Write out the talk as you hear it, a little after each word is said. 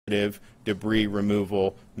debris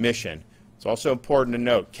removal mission. It's also important to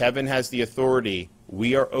note, Kevin has the authority.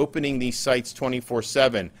 We are opening these sites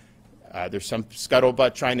 24/7. There's some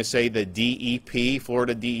scuttlebutt trying to say the DEP,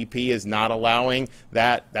 Florida DEP, is not allowing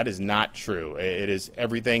that. That is not true. It is,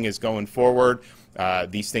 everything is going forward.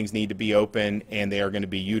 These things need to be open, and they are going to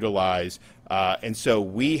be utilized. And so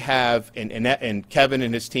we have, and Kevin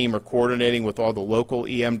and his team are coordinating with all the local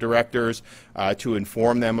EM directors to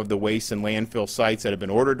inform them of the waste and landfill sites that have been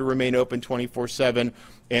ordered to remain open 24/7,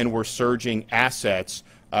 and we're surging assets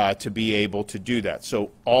to be able to do that.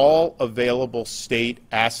 So all available state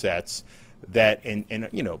assets that, and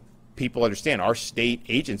you know, people understand our state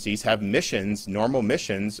agencies have missions, normal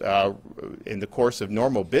missions in the course of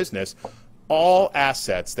normal business. All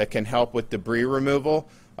assets that can help with debris removal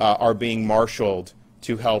are being marshaled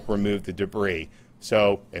to help remove the debris.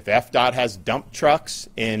 So if FDOT has dump trucks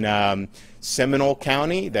in Seminole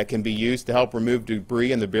County that can be used to help remove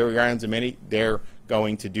debris in the Barrier Islands and many, they're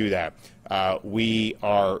going to do that. We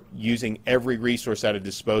are using every resource at our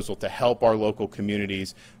disposal to help our local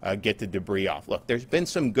communities get the debris off. Look, there's been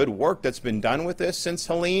some good work that's been done with this since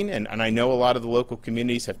Helene, and I know a lot of the local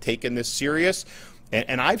communities have taken this serious.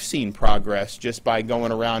 And I've seen progress just by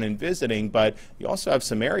going around and visiting, but you also have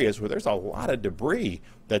some areas where there's a lot of debris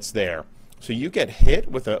that's there. So you get hit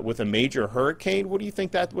with a major hurricane, what do you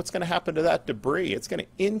think what's going to happen to that debris? It's going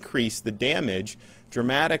to increase the damage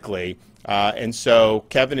dramatically. And so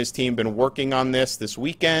Kevin and his team have been working on this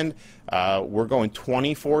weekend. We're going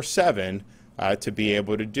 24/7 to be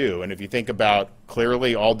able to do. And if you think about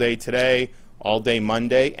clearly all day today, all day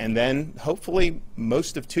Monday, and then hopefully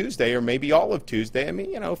most of Tuesday, or maybe all of Tuesday. I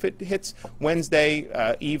mean, you know, if it hits Wednesday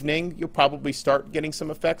evening, you'll probably start getting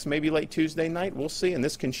some effects, maybe late Tuesday night. We'll see, and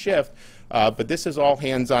this can shift. But this is all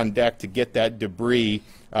hands on deck to get that debris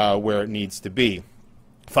where it needs to be.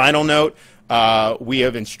 Final note, we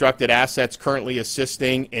have instructed assets currently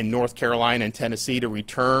assisting in North Carolina and Tennessee to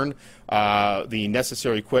return the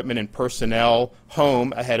necessary equipment and personnel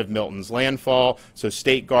home ahead of Milton's landfall. So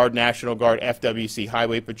State Guard, National Guard, FWC,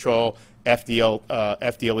 Highway Patrol,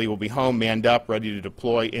 FDLE will be home, manned up, ready to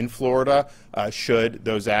deploy in Florida should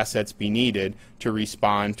those assets be needed to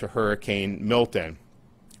respond to Hurricane Milton.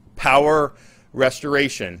 Power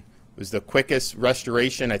restoration was the quickest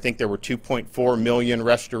restoration. I think there were 2.4 million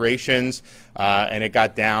restorations, and it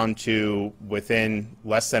got down to within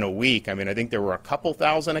less than a week. I mean, I think there were a couple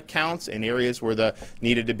thousand accounts in areas where the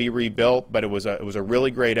needed to be rebuilt, but it was a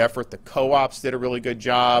really great effort. The co-ops did a really good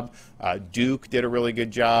job. Duke did a really good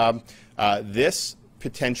job. This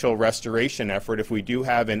potential restoration effort, if we do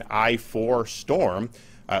have an I-4 storm,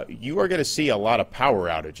 you are going to see a lot of power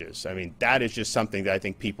outages. I mean, that is just something that I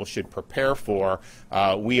think people should prepare for.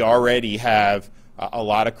 We already have a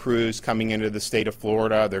lot of crews coming into the state of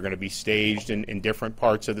Florida. They're going to be staged in different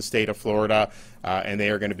parts of the state of Florida, and they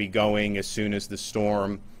are going to be going as soon as the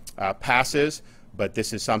storm passes. But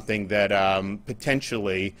this is something that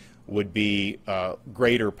potentially would be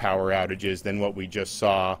greater power outages than what we just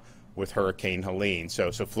saw with Hurricane Helene. So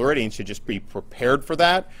Floridians should just be prepared for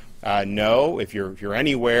that. No, if you're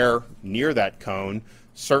anywhere near that cone,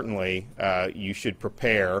 certainly you should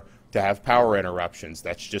prepare to have power interruptions.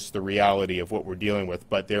 That's just the reality of what we're dealing with.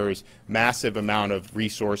 But there is massive amount of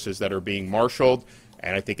resources that are being marshaled,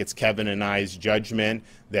 and I think it's Kevin and I's judgment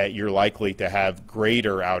that you're likely to have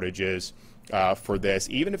greater outages for this.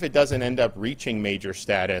 Even if it doesn't end up reaching major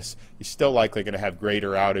status, you're still likely going to have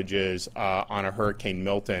greater outages on a Hurricane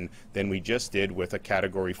Milton than we just did with a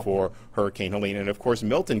Category 4 Hurricane Helene. And of course,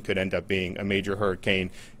 Milton could end up being a major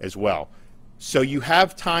hurricane as well. So you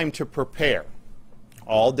have time to prepare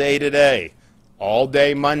all day today, all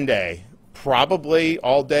day Monday, probably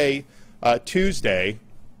all day Tuesday,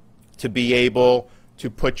 to be able to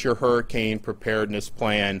put your hurricane preparedness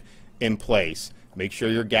plan in place. Make sure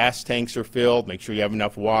your gas tanks are filled. Make sure you have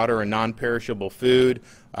enough water and non-perishable food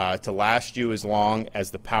to last you as long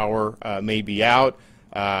as the power may be out.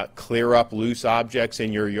 Clear up loose objects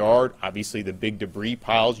in your yard. Obviously, the big debris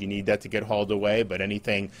piles, you need that to get hauled away, but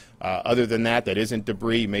anything other than that that isn't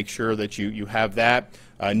debris, make sure that you have that.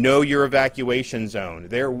 Know your evacuation zone.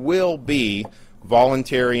 There will be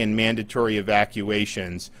voluntary and mandatory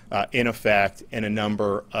evacuations in effect in a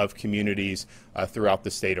number of communities throughout the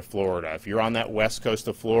state of Florida. If you're on that west coast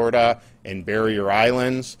of Florida and Barrier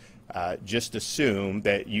Islands, just assume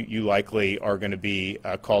that you likely are going to be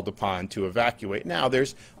called upon to evacuate. Now,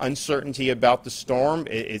 there's uncertainty about the storm.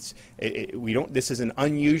 This is an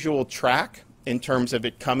unusual track in terms of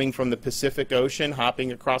it coming from the Pacific Ocean,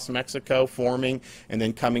 hopping across Mexico, forming, and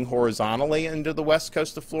then coming horizontally into the west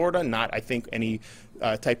coast of Florida. Not, I think, any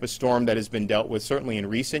type of storm that has been dealt with, certainly in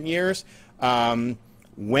recent years.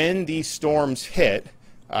 when these storms hit,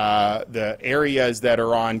 the areas that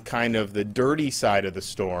are on kind of the dirty side of the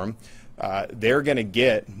storm, they're going to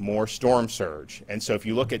get more storm surge. And so if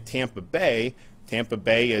you look at Tampa Bay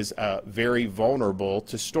is very vulnerable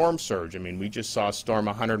to storm surge. I mean, we just saw a storm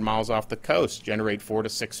 100 miles off the coast generate 4 to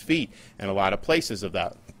 6 feet in a lot of places of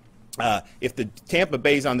that. If the Tampa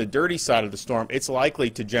Bay is on the dirty side of the storm, it's likely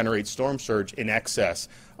to generate storm surge in excess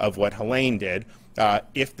of what Helene did.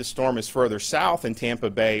 If the storm is further south and Tampa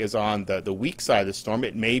Bay is on the weak side of the storm,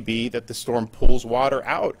 it may be that the storm pulls water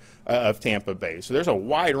out of Tampa Bay. So there's a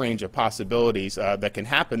wide range of possibilities that can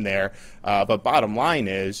happen there. But bottom line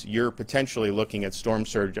is you're potentially looking at storm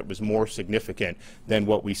surge that was more significant than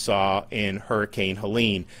what we saw in Hurricane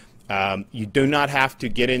Helene. You do not have to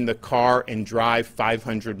get in the car and drive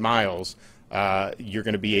 500 miles. You're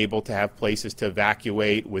going to be able to have places to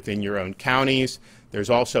evacuate within your own counties. There's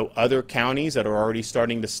also other counties that are already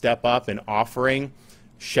starting to step up and offering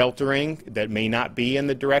sheltering that may not be in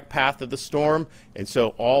the direct path of the storm. And so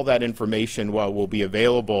all that information will be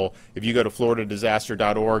available if you go to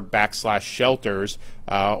floridadisaster.org/shelters,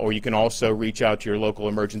 or you can also reach out to your local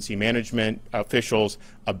emergency management officials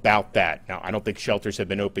about that. Now, I don't think shelters have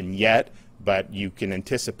been open yet, but you can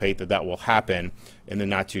anticipate that that will happen in the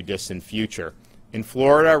not too distant future. In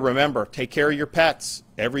Florida, remember, take care of your pets.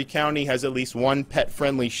 Every county has at least one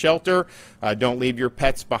pet-friendly shelter. Don't leave your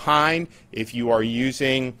pets behind. If you are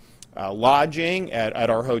using lodging at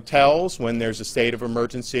our hotels when there's a state of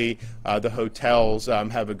emergency, the hotels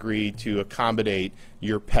have agreed to accommodate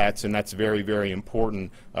your pets, and that's very, very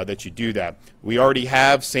important that you do that. We already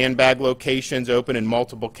have sandbag locations open in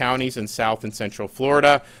multiple counties in South and Central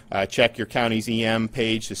Florida. Check your county's EM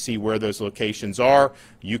page to see where those locations are.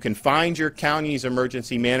 You can find your county's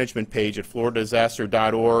emergency management page at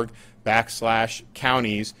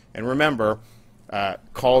floridadisaster.org/counties. And remember,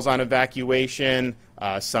 calls on evacuation,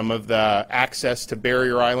 some of the access to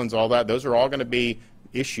barrier islands, all that, those are all going to be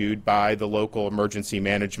issued by the local emergency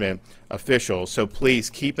management officials. So please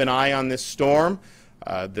keep an eye on this storm.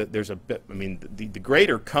 There's a bit, I mean, the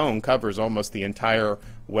greater cone covers almost the entire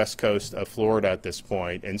west coast of Florida at this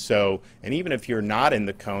point. And so, and even if you're not in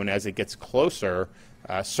the cone, as it gets closer,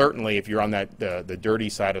 certainly if you're on the dirty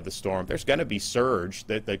side of the storm, there's going to be surge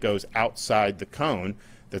that goes outside the cone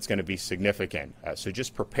that's going to be significant. So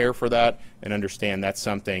just prepare for that and understand that's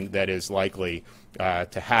something that is likely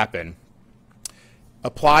to happen.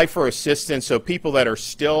 Apply for assistance. So people that are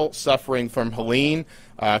still suffering from Helene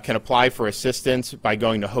can apply for assistance by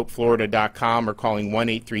going to hopeflorida.com or calling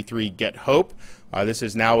 1-833-GET-HOPE. This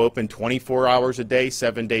is now open 24 hours a day,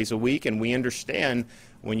 7 days a week, and we understand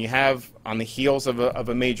when you have on the heels of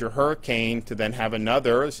a major hurricane to then have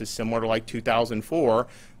another, this is similar to like 2004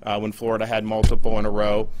 when Florida had multiple in a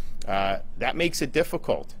row, that makes it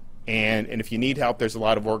difficult. And if you need help, there's a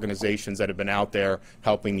lot of organizations that have been out there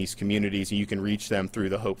helping these communities, and you can reach them through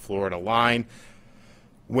the Hope Florida line.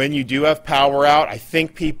 When you do have power out, I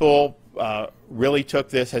think people really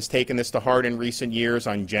has taken this to heart in recent years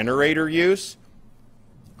on generator use.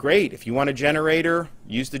 Great, if you want a generator,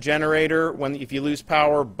 use the generator if you lose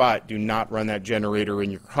power, but do not run that generator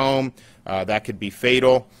in your home. That could be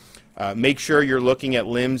fatal. Make sure you're looking at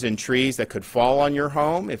limbs and trees that could fall on your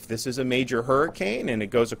home. If this is a major hurricane and it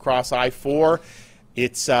goes across I-4,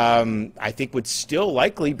 it's, I think, would still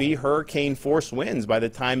likely be hurricane force winds by the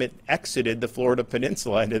time it exited the Florida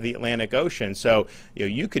Peninsula into the Atlantic Ocean. So,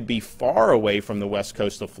 you could be far away from the west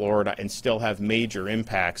coast of Florida and still have major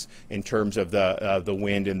impacts in terms of the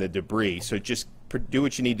wind and the debris. So just do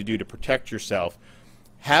what you need to do to protect yourself.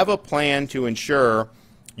 Have a plan to ensure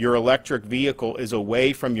your electric vehicle is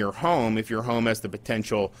away from your home if your home has the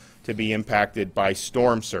potential to be impacted by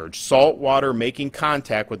storm surge. Salt water making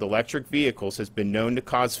contact with electric vehicles has been known to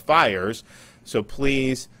cause fires, so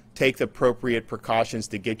please take the appropriate precautions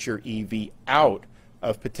to get your EV out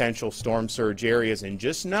of potential storm surge areas. And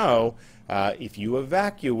just know, if you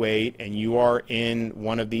evacuate and you are in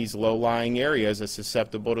one of these low-lying areas that's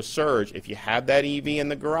susceptible to surge, if you have that EV in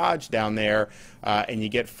the garage down there and you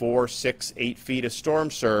get 4, 6, 8 feet of storm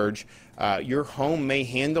surge, your home may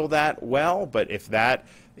handle that well, but if that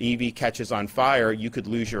EV catches on fire, you could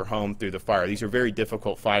lose your home through the fire. These are very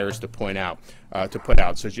difficult fires to put out.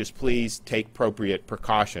 So just please take appropriate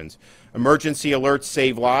precautions. Emergency alerts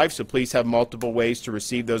save lives, so please have multiple ways to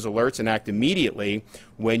receive those alerts and act immediately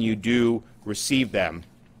when you do receive them.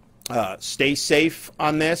 Stay safe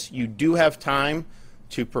on this. You do have time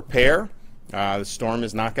to prepare. The storm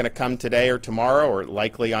is not going to come today or tomorrow, or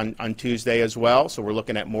likely on Tuesday as well, so we're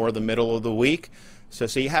looking at more of the middle of the week. So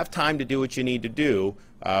you have time to do what you need to do,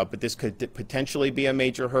 but this could potentially be a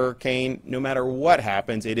major hurricane. No matter what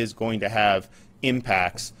happens, it is going to have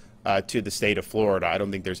impacts to the state of Florida. I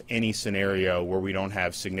don't think there's any scenario where we don't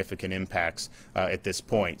have significant impacts at this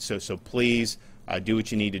point. So please do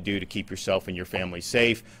what you need to do to keep yourself and your family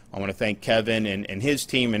safe. I want to thank Kevin and his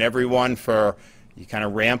team and everyone for, you kind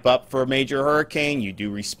of ramp up for a major hurricane, you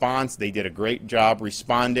do response. They did a great job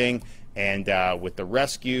responding. And with the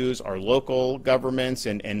rescues, our local governments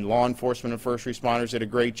and law enforcement and first responders did a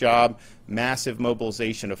great job. Massive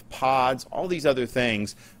mobilization of pods, all these other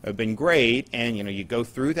things have been great. And you know, you go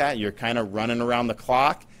through that, you're kind of running around the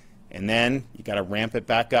clock, and then you got to ramp it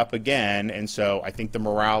back up again. And so I think the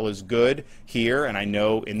morale is good here. And I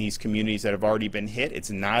know in these communities that have already been hit, it's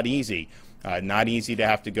not easy. Not easy to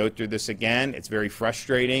have to go through this again. It's very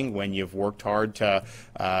frustrating when you've worked hard to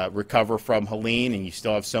recover from Helene and you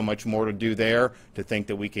still have so much more to do there, to think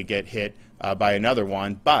that we could get hit by another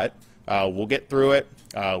one. But we'll get through it.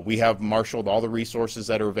 We have marshaled all the resources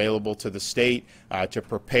that are available to the state to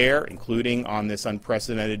prepare, including on this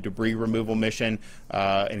unprecedented debris removal mission,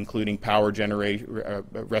 including power generation,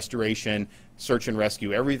 restoration, search and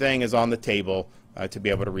rescue. Everything is on the table to be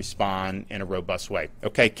able to respond in a robust way.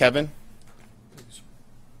 Okay, Kevin?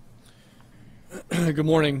 Good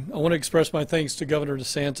morning. I want to express my thanks to Governor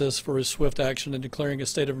DeSantis for his swift action in declaring a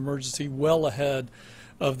state of emergency well ahead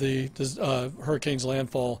of the hurricane's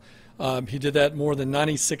landfall. He did that more than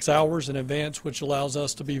 96 hours in advance, which allows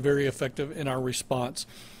us to be very effective in our response.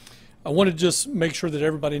 I want to just make sure that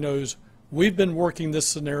everybody knows we've been working this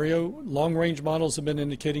scenario. Long-range models have been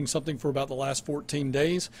indicating something for about the last 14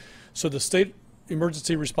 days. So the State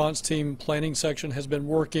Emergency Response Team Planning Section has been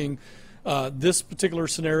working this particular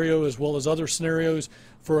scenario as well as other scenarios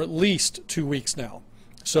for at least 2 weeks now.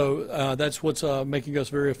 So that's what's making us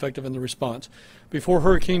very effective in the response. Before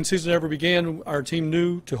hurricane season ever began, our team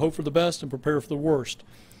knew to hope for the best and prepare for the worst,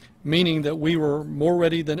 meaning that we were more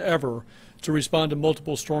ready than ever to respond to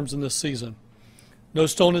multiple storms in this season. No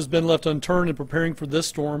stone has been left unturned in preparing for this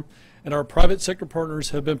storm, and our private sector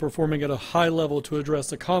partners have been performing at a high level to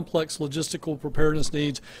address the complex logistical preparedness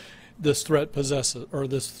needs this threat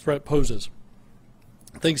poses.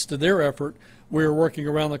 Thanks to their effort, we are working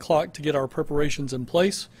around the clock to get our preparations in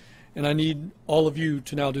place, and I need all of you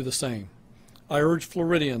to now do the same. I urge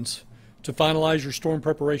Floridians to finalize your storm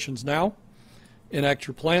preparations now, enact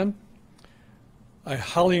your plan. I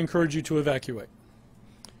highly encourage you to evacuate.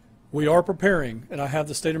 We are preparing, and I have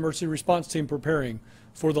the State Emergency Response Team preparing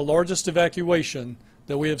for the largest evacuation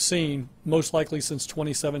that we have seen, most likely since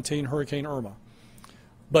 2017 Hurricane Irma.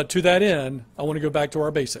 But to that end, I want to go back to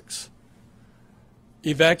our basics.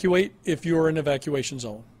 Evacuate if you are in an evacuation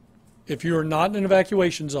zone. If you are not in an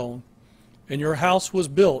evacuation zone and your house was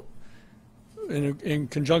built in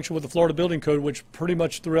conjunction with the Florida Building Code, which pretty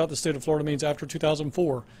much throughout the state of Florida means after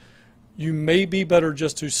 2004, you may be better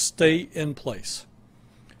just to stay in place.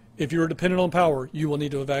 If you're dependent on power, you will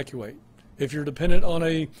need to evacuate. If you're dependent on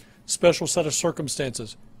a special set of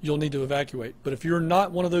circumstances, you'll need to evacuate. But if you're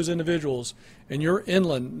not one of those individuals and you're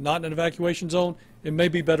inland, not in an evacuation zone, it may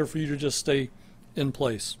be better for you to just stay in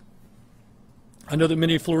place. I know that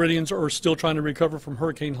many Floridians are still trying to recover from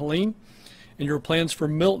Hurricane Helene, and your plans for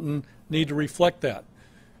Milton need to reflect that.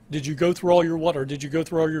 Did you go through all your water? Did you go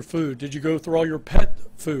through all your food? Did you go through all your pet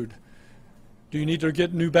food? Do you need to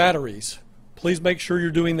get new batteries? Please make sure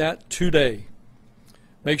you're doing that today.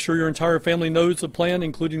 Make sure your entire family knows the plan,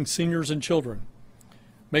 including seniors and children.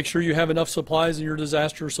 Make sure you have enough supplies in your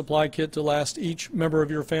disaster supply kit to last each member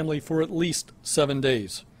of your family for at least 7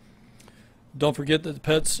 days. Don't forget that the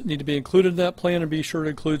pets need to be included in that plan, and be sure to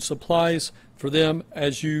include supplies for them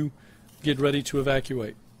as you get ready to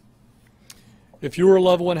evacuate. If you or a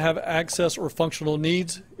loved one have access or functional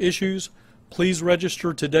needs issues, please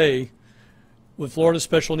register today with Florida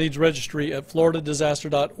Special Needs Registry at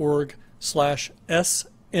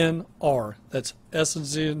floridadisaster.org/SNR. That's S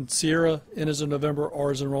as in Sierra, N as in November,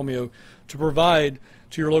 R as in Romeo, to provide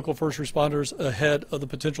to your local first responders ahead of the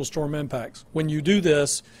potential storm impacts. When you do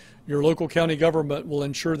this, your local county government will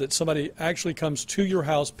ensure that somebody actually comes to your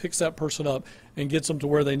house, picks that person up, and gets them to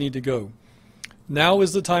where they need to go. Now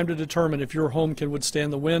is the time to determine if your home can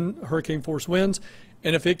withstand the hurricane force winds,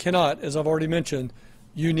 and if it cannot, as I've already mentioned,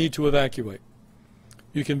 you need to evacuate.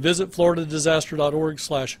 You can visit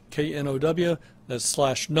floridadisaster.org/KNOW, that's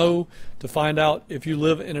 /no, to find out if you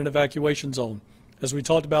live in an evacuation zone. As we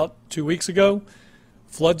talked about 2 weeks ago,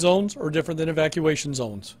 flood zones are different than evacuation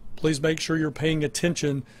zones. Please make sure you're paying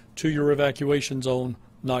attention to your evacuation zone,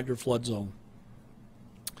 not your flood zone.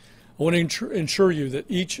 I want to ensure you that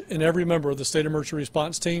each and every member of the State Emergency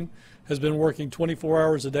Response Team has been working 24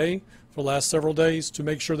 hours a day for the last several days to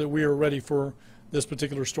make sure that we are ready for this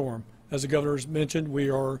particular storm. As the governor's mentioned, we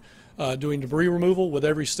are doing debris removal with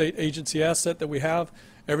every state agency asset that we have,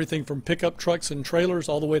 everything from pickup trucks and trailers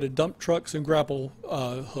all the way to dump trucks and grapple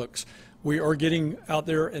hooks. We are getting out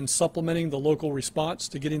there and supplementing the local response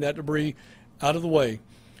to getting that debris out of the way.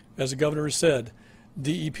 As the governor has said,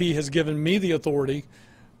 DEP has given me the authority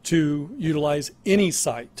to utilize any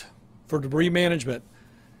site for debris management.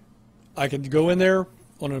 I can go in there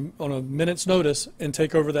on a minute's notice and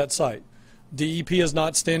take over that site. DEP is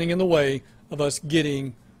not standing in the way of us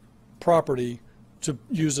getting property to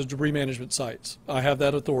use as debris management sites. I have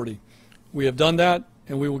that authority. We have done that,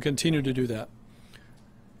 and we will continue to do that.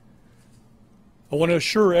 I want to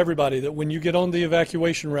assure everybody that when you get on the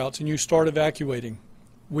evacuation routes and you start evacuating,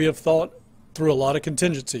 we have thought through a lot of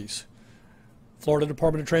contingencies. Florida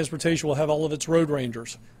Department of Transportation will have all of its road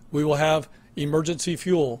rangers. We will have emergency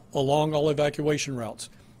fuel along all evacuation routes.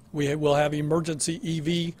 We will have emergency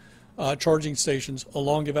EV charging stations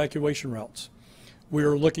along evacuation routes. We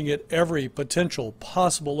are looking at every potential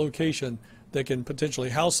possible location that can potentially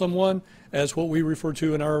house someone as what we refer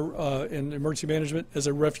to in our in emergency management as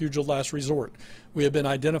a refuge of last resort. We have been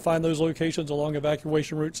identifying those locations along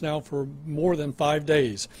evacuation routes now for more than 5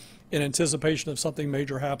 days in anticipation of something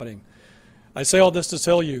major happening. I say all this to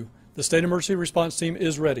tell you the state emergency response team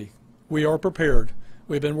is ready. We are prepared.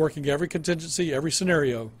 We've been working every contingency, every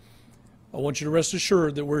scenario. I want you to rest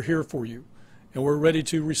assured that we're here for you and we're ready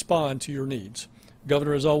to respond to your needs.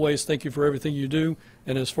 Governor, as always, thank you for everything you do.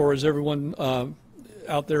 And as far as everyone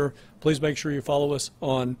out there, please make sure you follow us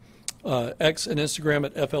on X and Instagram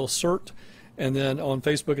at FLCERT, and then on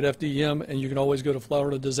Facebook at FDEM, and you can always go to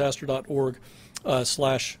floridadisaster.org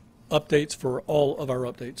 /updates for all of our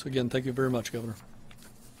updates. Again, thank you very much, Governor.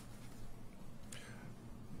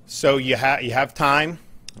 So you have time.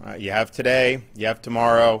 You have today, you have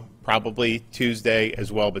tomorrow, probably Tuesday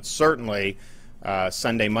as well, but certainly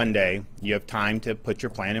Sunday, Monday, you have time to put your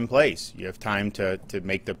plan in place. You have time to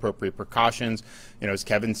make the appropriate precautions. You know, as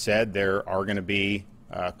Kevin said, there are going to be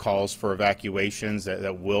calls for evacuations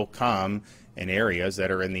that will come in areas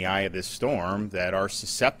that are in the eye of this storm that are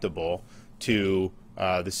susceptible to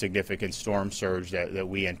the significant storm surge that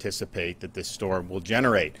we anticipate that this storm will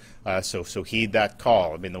generate. So heed that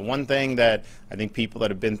call. I mean, the one thing that I think people that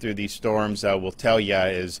have been through these storms will tell you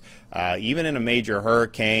is even in a major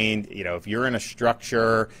hurricane, you know, if you're in a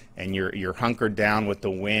structure and you're hunkered down with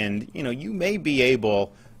the wind, you know, you may be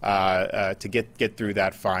able to get through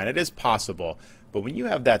that fine. It is possible. But when you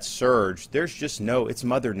have that surge, there's just it's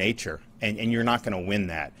Mother Nature, and you're not going to win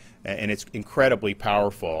that. And it's incredibly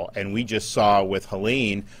powerful. And we just saw with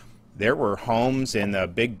Helene, there were homes in the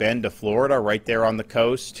Big Bend of Florida, right there on the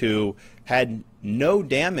coast, who had no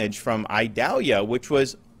damage from Idalia, which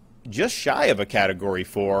was just shy of a Category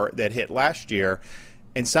 4 that hit last year.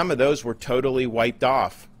 And some of those were totally wiped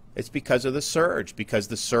off. It's because of the surge, because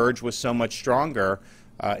the surge was so much stronger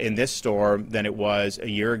in this storm than it was a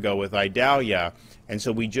year ago with Idalia. And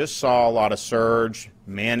so we just saw a lot of surge,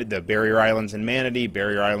 the barrier islands in Manatee,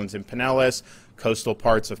 barrier islands in Pinellas, coastal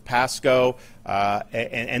parts of Pasco,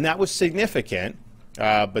 and that was significant,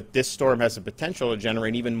 but this storm has the potential to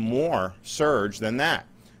generate even more surge than that.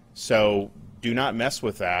 So do not mess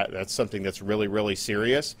with that. That's something that's really, really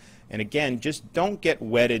serious. And again, just don't get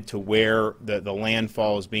wedded to where the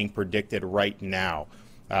landfall is being predicted right now.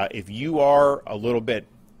 If you are a little bit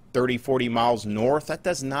 30, 40 miles north, that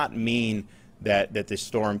does not mean that this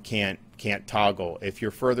storm can't toggle. If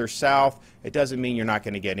you're further south, it doesn't mean you're not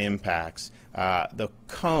going to get impacts. The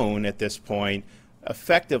cone at this point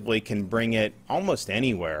effectively can bring it almost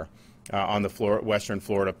anywhere on the western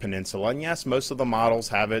Florida peninsula. And yes, most of the models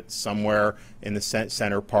have it somewhere in the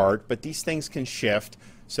center part, but these things can shift.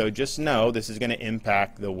 So just know this is going to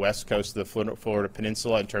impact the west coast of the Florida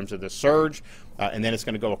peninsula in terms of the surge, and then it's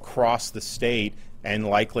going to go across the state and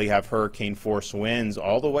likely have hurricane force winds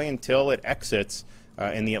all the way until it exits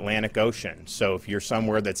in the Atlantic Ocean. So if you're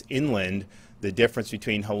somewhere that's inland, the difference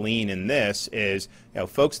between Helene and this is, you know,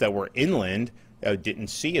 folks that were inland didn't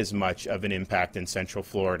see as much of an impact in central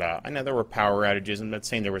Florida. I know there were power outages. I'm not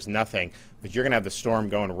saying there was nothing, but you're going to have the storm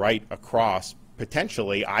going right across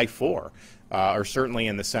potentially I-4. Or certainly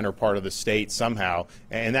in the center part of the state somehow,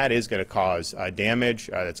 and that is going to cause damage.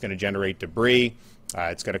 That's going to generate debris.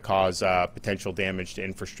 It's going to cause potential damage to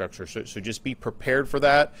infrastructure. So just be prepared for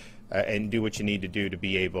that and do what you need to do to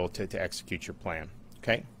be able to execute your plan.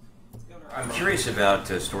 Okay? I'm curious about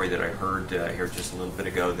a story that I heard here just a little bit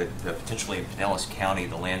ago that potentially in Pinellas County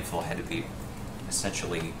the landfill had to be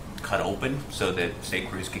essentially cut open so that state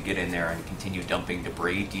crews could get in there and continue dumping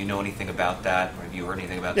debris. Do you know anything about that? Or have you heard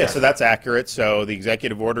anything about that? Yeah, so that's accurate. So the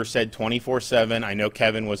executive order said 24/7. I know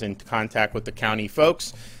Kevin was in contact with the county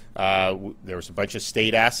folks. There was a bunch of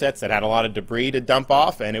state assets that had a lot of debris to dump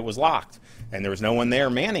off, and it was locked, and there was no one there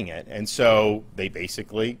manning it. And so they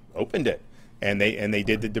basically opened it, and they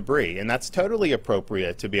did the debris, and that's totally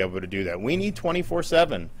appropriate to be able to do that. We need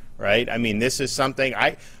 24/7, right? I mean, this is something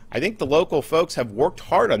I think the local folks have worked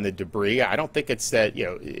hard on the debris. I don't think it's that, you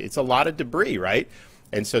know, it's a lot of debris, right?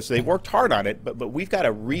 And so they've worked hard on it, but we've got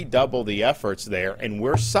to redouble the efforts there, and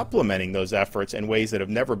we're supplementing those efforts in ways that have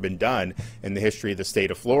never been done in the history of the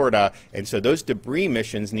state of Florida. And so those debris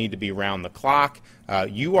missions need to be round the clock.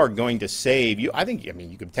 You are going to save, you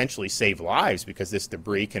could potentially save lives because this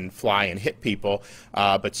debris can fly and hit people,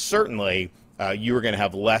 but certainly you are going to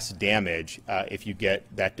have less damage if you get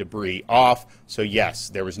that debris off. So yes,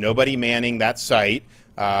 there was nobody manning that site,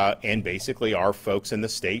 and basically our folks in the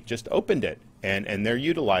state just opened it. And they're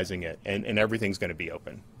utilizing it, and everything's going to be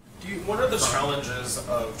open. What are the challenges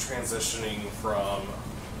of transitioning from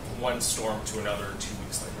one storm to another 2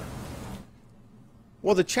 weeks later?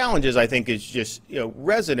 Well, the challenges, I think, is just, you know,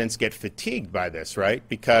 residents get fatigued by this, right?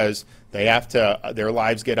 Because they have to, their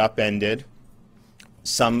lives get upended.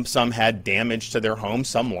 Some had damage to their homes.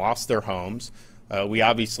 Some lost their homes. We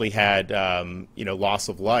obviously had, loss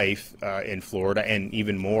of life in Florida, and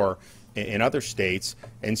even more in other states,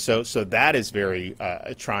 and so that is very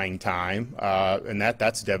a trying time, and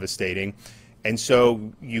that's devastating. And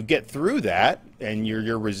so you get through that, and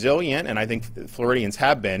you're resilient, and I think Floridians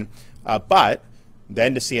have been, but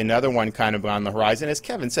then to see another one kind of on the horizon, as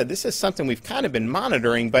Kevin said, this is something we've kind of been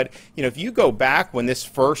monitoring. But you know, if you go back when this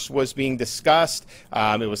first was being discussed,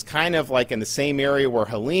 it was kind of like in the same area where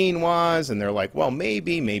Helene was, and they're like, well,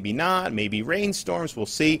 maybe not, maybe rainstorms, we'll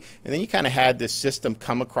see. And then you kind of had this system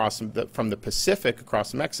come across from the Pacific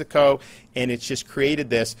across Mexico, and it's just created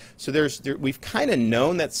this. So we've kind of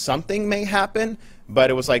known that something may happen, but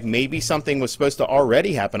it was like maybe something was supposed to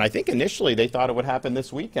already happen. I think initially they thought it would happen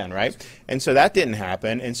this weekend, right? And so that didn't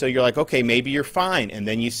happen. And so you're like, okay, maybe you're fine. And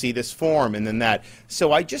then you see this form, and then that.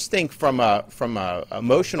 So I just think from a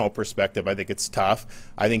emotional perspective, I think it's tough.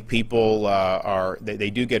 I think people they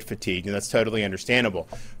do get fatigued, and that's totally understandable.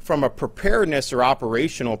 From a preparedness or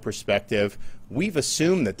operational perspective, we've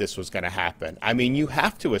assumed that this was going to happen. I mean, you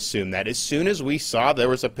have to assume that. As soon as we saw there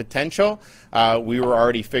was a potential, we were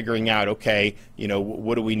already figuring out, okay, you know,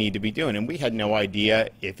 what do we need to be doing? And we had no idea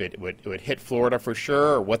if it would hit Florida for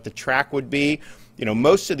sure, or what the track would be. You know,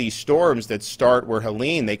 most of these storms that start where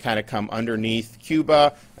Helene, they kind of come underneath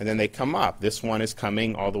Cuba, and then they come up. This one is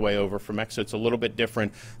coming all the way over from Mexico. It's a little bit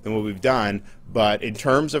different than what we've done. But in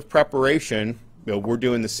terms of preparation, you know, we're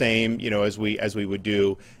doing the same, you know, as we would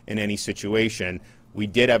do in any situation. We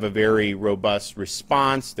did have a very robust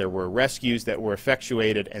response. There were rescues that were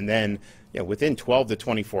effectuated, and then, you know, within 12 to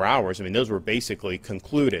 24 hours, I mean, those were basically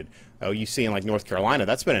concluded. You see in like North Carolina,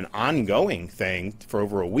 that's been an ongoing thing for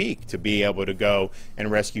over a week to be able to go and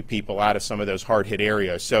rescue people out of some of those hard-hit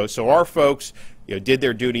areas. So our folks, you know, did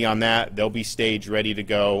their duty on that. They'll be staged ready to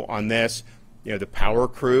go on this. You know, the power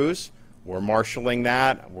crews, we're marshaling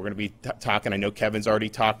that. We're going to be talking. I know Kevin's already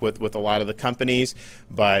talked with a lot of the companies,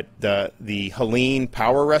 but the Helene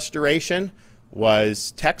power restoration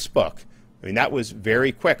was textbook. I mean, that was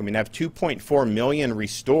very quick. I mean, I have 2.4 million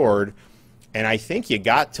restored, and I think you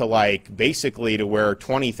got to like basically to where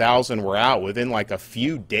 20,000 were out within like a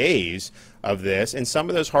few days of this. And some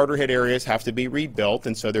of those harder hit areas have to be rebuilt,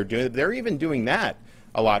 and so they're even doing that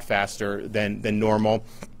a lot faster than normal.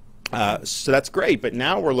 So that's great, but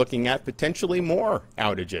now we're looking at potentially more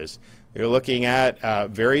outages. You're looking at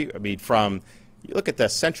you look at the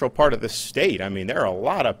central part of the state, I mean, there are a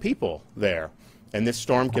lot of people there, and this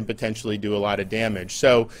storm can potentially do a lot of damage.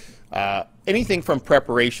 So anything from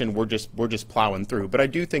preparation, we're just plowing through. But I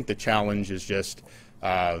do think the challenge is just,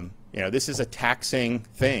 this is a taxing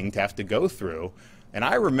thing to have to go through. And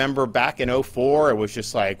I remember back in '04, it was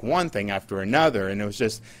just like one thing after another, and it was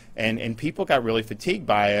just, and people got really fatigued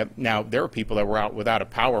by it. Now, there were people that were out without a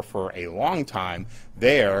power for a long time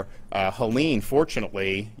there. Helene,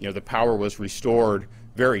 fortunately, you know, the power was restored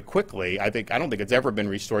very quickly. I don't think it's ever been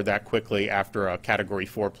restored that quickly after a Category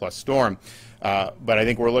 4+ storm. But I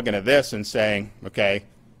think we're looking at this and saying, okay,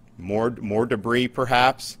 more debris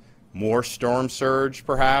perhaps, more storm surge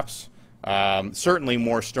perhaps. Certainly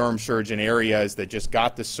more storm surge in areas that just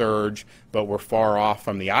got the surge but were far off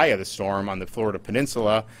from the eye of the storm on the Florida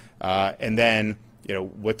Peninsula. And then, you know,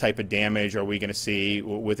 what type of damage are we going to see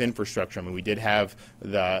with infrastructure? I mean, we did have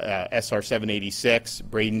the SR 786,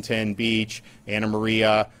 Bradenton Beach, Anna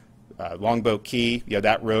Maria, Longboat Key,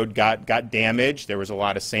 that road got damaged. There was a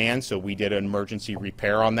lot of sand, so we did an emergency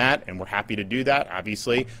repair on that, and we're happy to do that.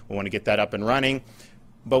 Obviously, we want to get that up and running.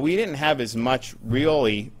 But we didn't have as much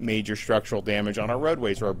really major structural damage on our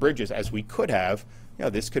roadways or our bridges as we could have.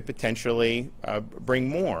 This could potentially bring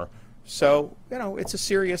more. So, it's a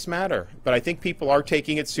serious matter. But I think people are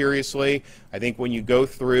taking it seriously. I think when you go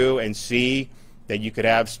through and see that you could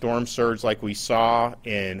have storm surge like we saw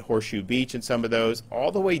in Horseshoe Beach and some of those,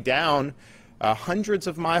 all the way down hundreds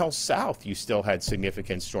of miles south, you still had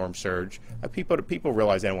significant storm surge. People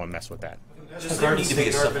realize they don't want to mess with that. Does there need to be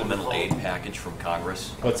a supplemental aid package from Congress?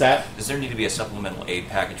 What's that? Does there need to be a supplemental aid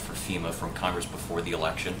package for FEMA from Congress before the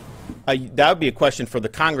election? That would be a question for the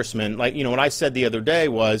congressman. Like, what I said the other day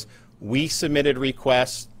was we submitted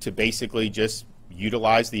requests to basically just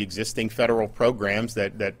utilize the existing federal programs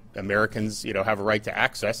that Americans, have a right to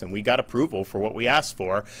access, and we got approval for what we asked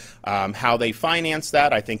for. How they finance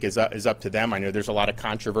that, I think, is up to them. I know there's a lot of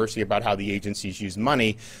controversy about how the agencies use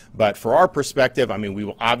money, but for our perspective, we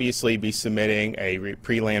will obviously be submitting a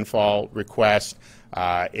pre-landfall request.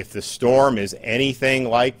 If the storm is anything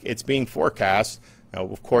like it's being forecast,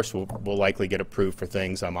 of course, we'll likely get approved for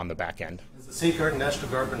things on the back end. Has the Safeguard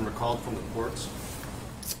National Guard been recalled from the ports?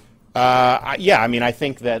 Yeah, I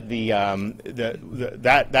think that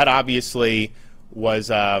that obviously was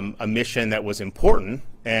a mission that was important,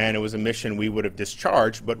 and it was a mission we would have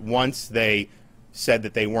discharged. But once they said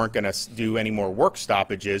that they weren't going to do any more work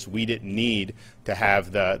stoppages, we didn't need to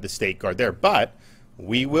have the State Guard there. But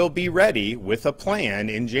we will be ready with a plan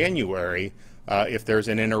in January if there's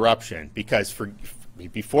an interruption, because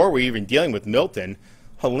before we're even dealing with Milton,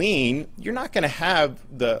 Helene, you're not going to have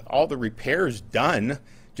all the repairs done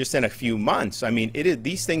just in a few months.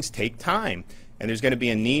 These things take time, and there's going to be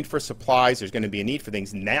a need for supplies. There's going to be a need for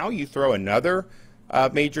things. Now you throw another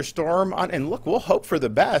major storm on, and look, we'll hope for the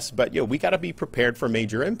best, but we got to be prepared for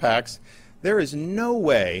major impacts. There is no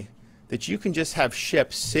way that you can just have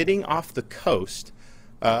ships sitting off the coast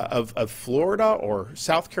of Florida or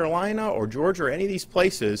South Carolina or Georgia or any of these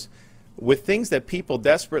places with things that people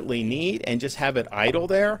desperately need and just have it idle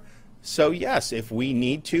there. So yes, if we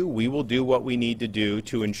need to, we will do what we need to do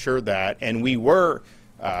to ensure that. And we were,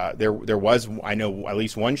 there was, I know, at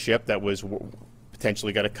least one ship that was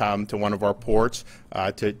potentially going to come to one of our ports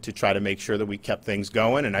to try to make sure that we kept things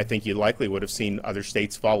going. And I think you likely would have seen other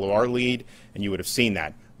states follow our lead, and you would have seen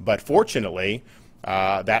that. But fortunately,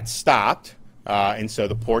 that stopped, and so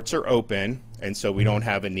the ports are open, and so we don't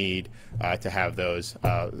have a need to have those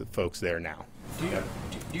folks there now.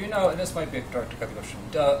 Do you know, and this might be a direct question,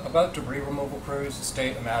 about debris removal crews? The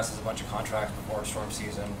state amasses a bunch of contracts before storm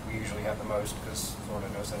season. We usually have the most because Florida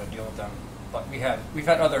knows how to deal with them. But we've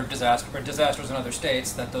had other disasters in other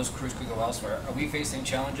states that those crews could go elsewhere. Are we facing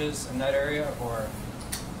challenges in that area, or?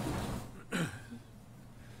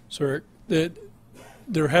 Sir,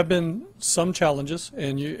 there have been some challenges,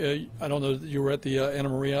 and I don't know that you were at the Anna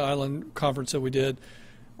Maria Island conference that we did.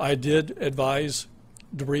 I did advise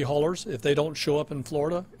debris haulers, if they don't show up in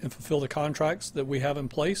Florida and fulfill the contracts that we have in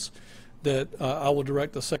place, that I will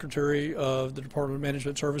direct the Secretary of the Department of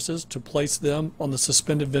Management Services to place them on the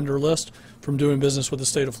suspended vendor list from doing business with the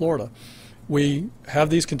state of Florida. We have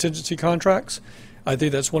these contingency contracts. I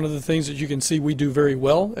think that's one of the things that you can see we do very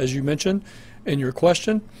well, as you mentioned in your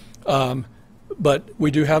question. But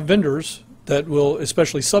we do have vendors that will,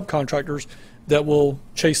 especially subcontractors, that will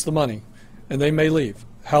chase the money, and they may leave.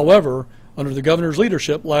 However, under the governor's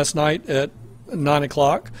leadership last night at 9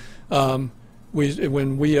 o'clock, when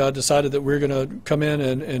we decided that we were going to come in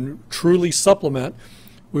and truly supplement,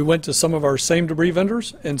 we went to some of our same debris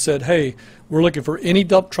vendors and said, hey, we're looking for any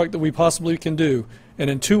dump truck that we possibly can do. And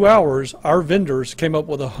in 2 hours, our vendors came up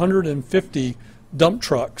with 150 dump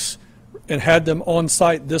trucks and had them on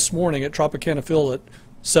site this morning at Tropicana Field at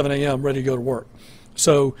 7 a.m. ready to go to work.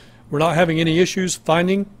 So we're not having any issues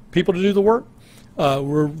finding people to do the work.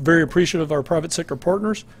 We're very appreciative of our private sector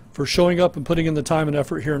partners for showing up and putting in the time and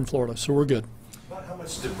effort here in Florida, so we're good. About how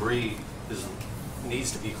much debris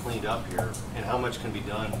needs to be cleaned up here, and how much can be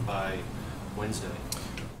done by Wednesday?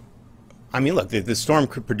 Look, the storm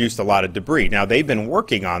produced a lot of debris. Now, they've been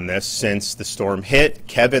working on this since the storm hit.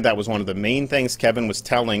 Kevin, that was one of the main things Kevin was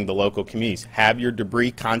telling the local communities. Have your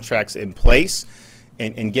debris contracts in place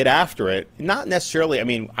and get after it. Not necessarily,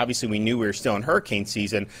 obviously we knew we were still in hurricane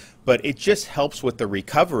season, but it just helps with the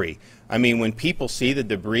recovery. When people see the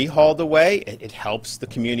debris hauled away, it helps the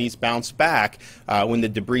communities bounce back when the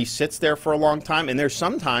debris sits there for a long time. And there's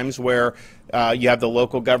some times where You have the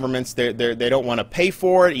local governments, they don't want to pay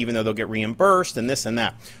for it, even though they'll get reimbursed and this and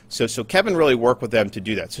that. So Kevin really worked with them to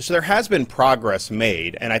do that. So there has been progress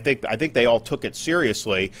made, and I think they all took it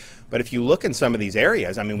seriously. But if you look in some of these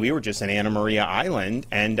areas, I mean, we were just in Anna Maria Island,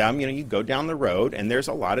 and you know, you go down the road, and there's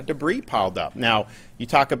a lot of debris piled up. Now, you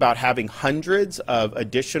talk about having hundreds of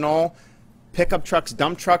additional pickup trucks,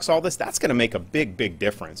 dump trucks, all this, that's going to make a big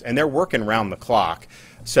difference. And they're working around the clock.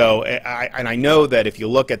 So, I know that if you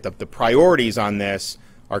look at the priorities on this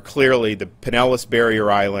are clearly the Pinellas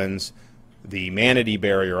Barrier Islands, the Manatee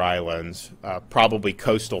Barrier Islands, probably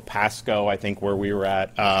coastal Pasco, I think, where we were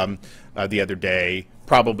at the other day,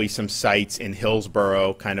 probably some sites in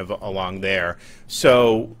Hillsborough, kind of along there.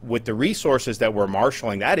 So with the resources that we're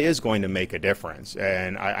marshaling, that is going to make a difference.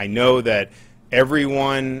 And I know that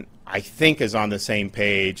everyone, I think, is on the same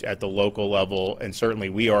page at the local level, and certainly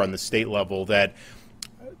we are on the state level, that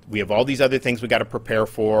we have all these other things we got to prepare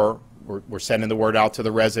for. We're sending the word out to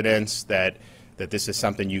the residents that this is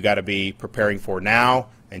something you got to be preparing for now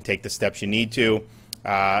and take the steps you need to.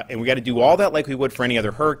 And we got to do all that like we would for any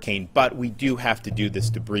other hurricane, but we do have to do this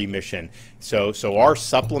debris mission. So our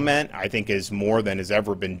supplement, I think, is more than has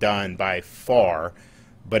ever been done by far,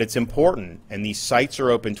 but it's important. And these sites are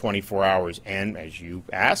open 24 hours. And as you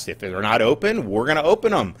asked, if they're not open, we're going to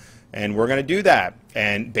open them. And we're going to do that.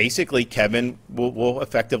 And basically, Kevin will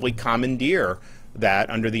effectively commandeer that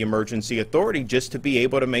under the emergency authority just to be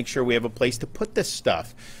able to make sure we have a place to put this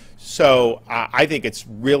stuff. So I think it's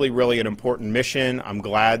really an important mission. I'm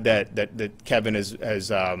glad that Kevin has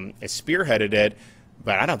spearheaded it,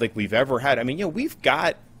 but I don't think we've ever had. I mean, you know, we've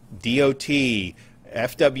got DOT,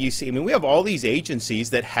 FWC. I mean, we have all these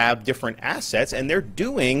agencies that have different assets, and they're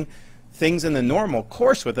doing things in the normal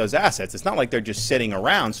course with those assets. It's not like they're just sitting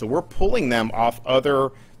around. So we're pulling them off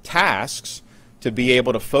other tasks to be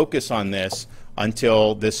able to focus on this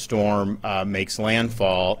until this storm makes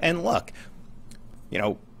landfall. And look, you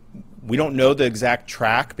know, we don't know the exact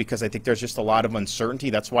track because I think there's just a lot of uncertainty.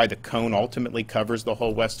 That's why the cone ultimately covers the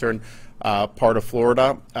whole western part of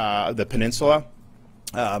Florida, the peninsula.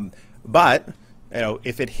 But you know,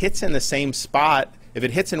 if it hits in the same spot, if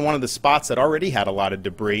it hits in one of the spots that already had a lot of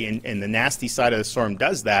debris, and the nasty side of the storm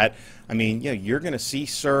does that, I mean, you know, you're going to see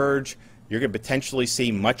surge. You're going to potentially see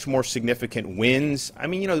much more significant winds. I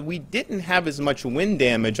mean, you know, we didn't have as much wind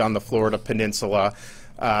damage on the Florida peninsula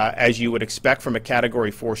as you would expect from a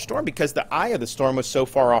Category 4 storm because the eye of the storm was so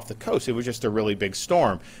far off the coast. It was just a really big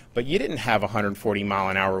storm. But you didn't have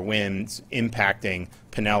 140-mile-an-hour winds impacting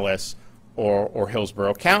Pinellas or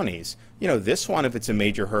Hillsborough counties. You know, this one, if it's a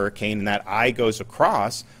major hurricane and that eye goes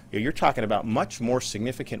across, you're talking about much more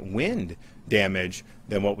significant wind damage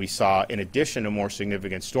than what we saw, in addition to more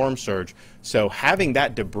significant storm surge. So having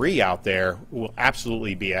that debris out there will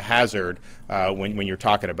absolutely be a hazard when you're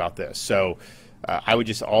talking about this. So I would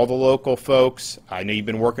just, all the local folks, I know you've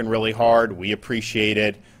been working really hard. We appreciate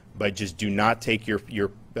it, but just do not take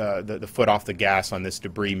the foot off the gas on this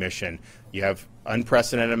debris mission. You have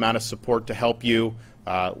unprecedented amount of support to help you.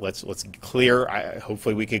 Let's clear.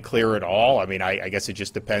 Hopefully we can clear it all. I mean, I guess it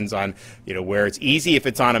just depends on, you know, where it's easy. If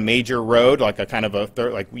it's on a major road, like a kind of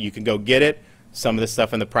like you can go get it. Some of the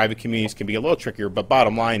stuff in the private communities can be a little trickier, but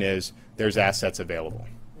bottom line is there's assets available.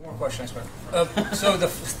 One more question, I swear. So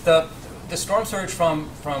the storm surge from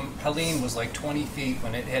Helene was like 20 feet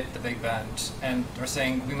when it hit the Big Bend, and they're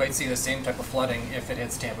saying we might see the same type of flooding if it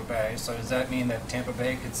hits Tampa Bay. So does that mean that Tampa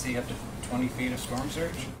Bay could see up to 20 feet of storm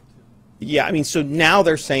surge? Yeah, I mean, so now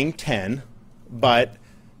they're saying 10, but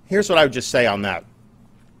here's what I would just say on that.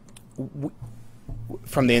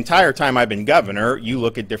 From the entire time I've been governor, you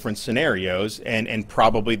look at different scenarios, and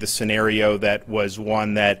probably the scenario that was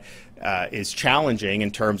one that is challenging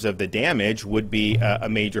in terms of the damage would be a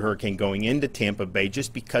major hurricane going into Tampa Bay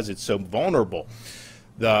just because it's so vulnerable.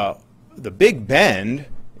 The Big Bend,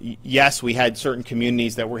 yes, we had certain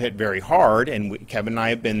communities that were hit very hard, and Kevin and I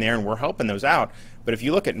have been there and we're helping those out. But if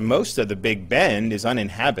you look at most of the Big Bend is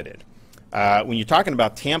uninhabited. When you're talking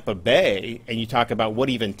about Tampa Bay and you talk about what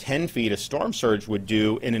even 10 feet of storm surge would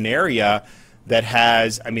do in an area that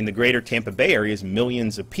has, I mean, the greater Tampa Bay area is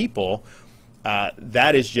millions of people,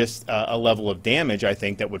 that is just a level of damage, I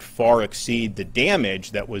think, that would far exceed the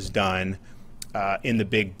damage that was done in the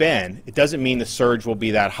Big Bend. It doesn't mean the surge will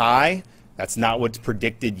be that high. That's not what's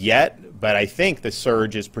predicted yet, but I think the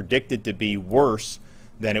surge is predicted to be worse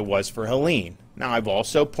than it was for Helene. Now, I've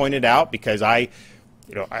also pointed out, because I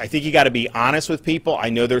think you got to be honest with people. I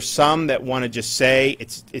know there's some that want to just say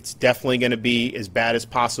it's definitely going to be as bad as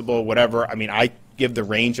possible, whatever. I mean, I give the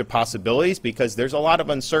range of possibilities because there's a lot of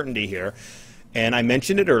uncertainty here. And I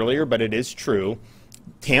mentioned it earlier, but it is true.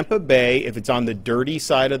 Tampa Bay, if it's on the dirty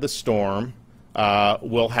side of the storm,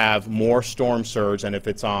 will have more storm surge than if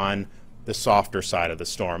it's on the softer side of the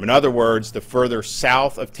storm. In other words, the further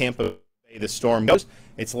south of Tampa Bay the storm goes,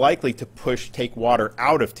 it's likely to take water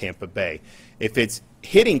out of Tampa Bay. If it's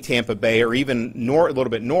hitting Tampa Bay or even a little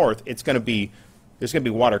bit north, there's going to be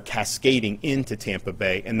water cascading into Tampa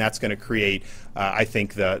Bay, and that's going to create, I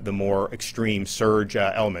think, the more extreme surge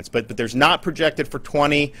elements. But there's not projected for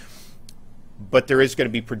 20, but there is going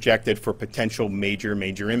to be projected for potential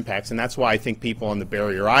major impacts, and that's why I think people on the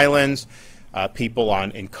Barrier Islands, people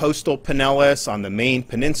in coastal Pinellas, on the Maine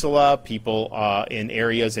Peninsula, people in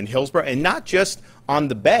areas in Hillsborough, and not just on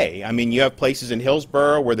the bay. I mean, you have places in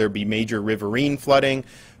Hillsborough where there'd be major riverine flooding.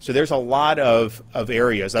 So there's a lot of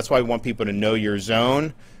areas. That's why we want people to know your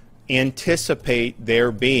zone. Anticipate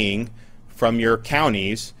there being, from your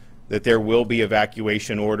counties, that there will be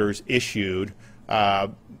evacuation orders issued.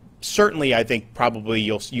 Certainly, I think probably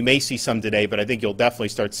you may see some today, but I think you'll definitely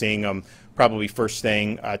start seeing them probably first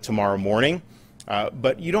thing tomorrow morning.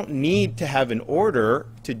 But you don't need to have an order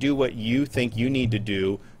to do what you think you need to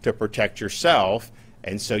do to protect yourself.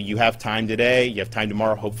 And so you have time today, you have time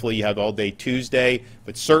tomorrow, hopefully you have all day Tuesday,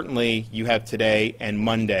 but certainly you have today and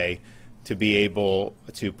Monday to be able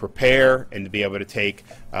to prepare and to be able to take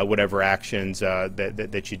whatever actions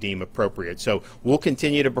that you deem appropriate. So we'll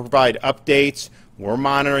continue to provide updates. We're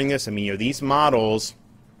monitoring this. I mean, these models,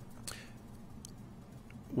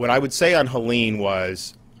 what I would say on Helene's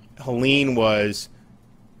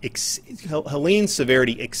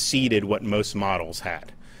severity exceeded what most models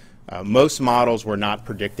had. Most models were not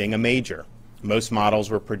predicting a major. Most models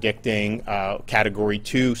were predicting Category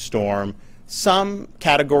 2 storm, some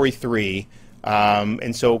Category 3,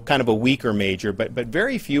 and so kind of a weaker major, but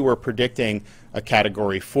very few were predicting a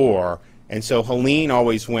Category 4. And so Helene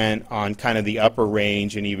always went on kind of the upper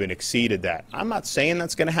range and even exceeded that. I'm not saying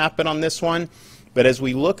that's going to happen on this one, but as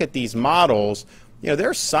we look at these models, there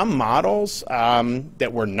are some models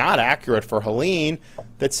that were not accurate for Helene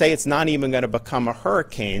that say it's not even going to become a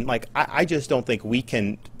hurricane. Like, I just don't think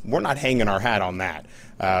we're not hanging our hat on that.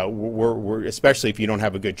 We're especially if you don't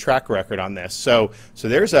have a good track record on this. So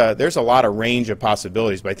there's a lot of range of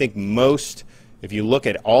possibilities, but I think if you look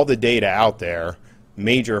at all the data out there,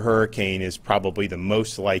 major hurricane is probably the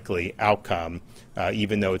most likely outcome,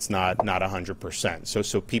 even though it's not 100%.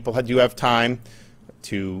 So people do have time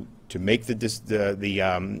to make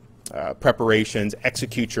the preparations,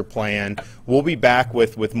 execute your plan. We'll be back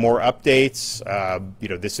with more updates.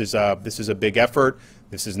 This is a big effort.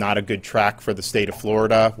 This is not a good track for the state of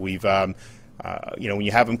Florida. We've when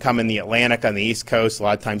you have them come in the Atlantic on the East Coast, a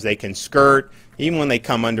lot of times they can skirt. Even when they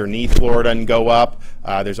come underneath Florida and go up,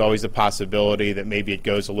 there's always a possibility that maybe it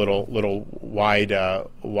goes a little wide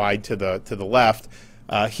to the left.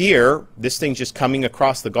 Here, this thing's just coming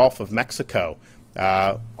across the Gulf of Mexico.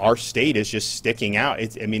 Our state is just sticking out.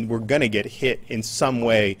 We're going to get hit in some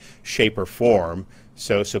way, shape, or form.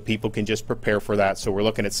 So people can just prepare for that. So we're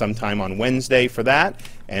looking at sometime on Wednesday for that,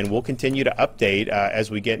 and we'll continue to update as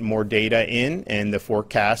we get more data in and the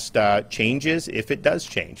forecast changes if it does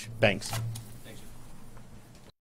change. Thanks.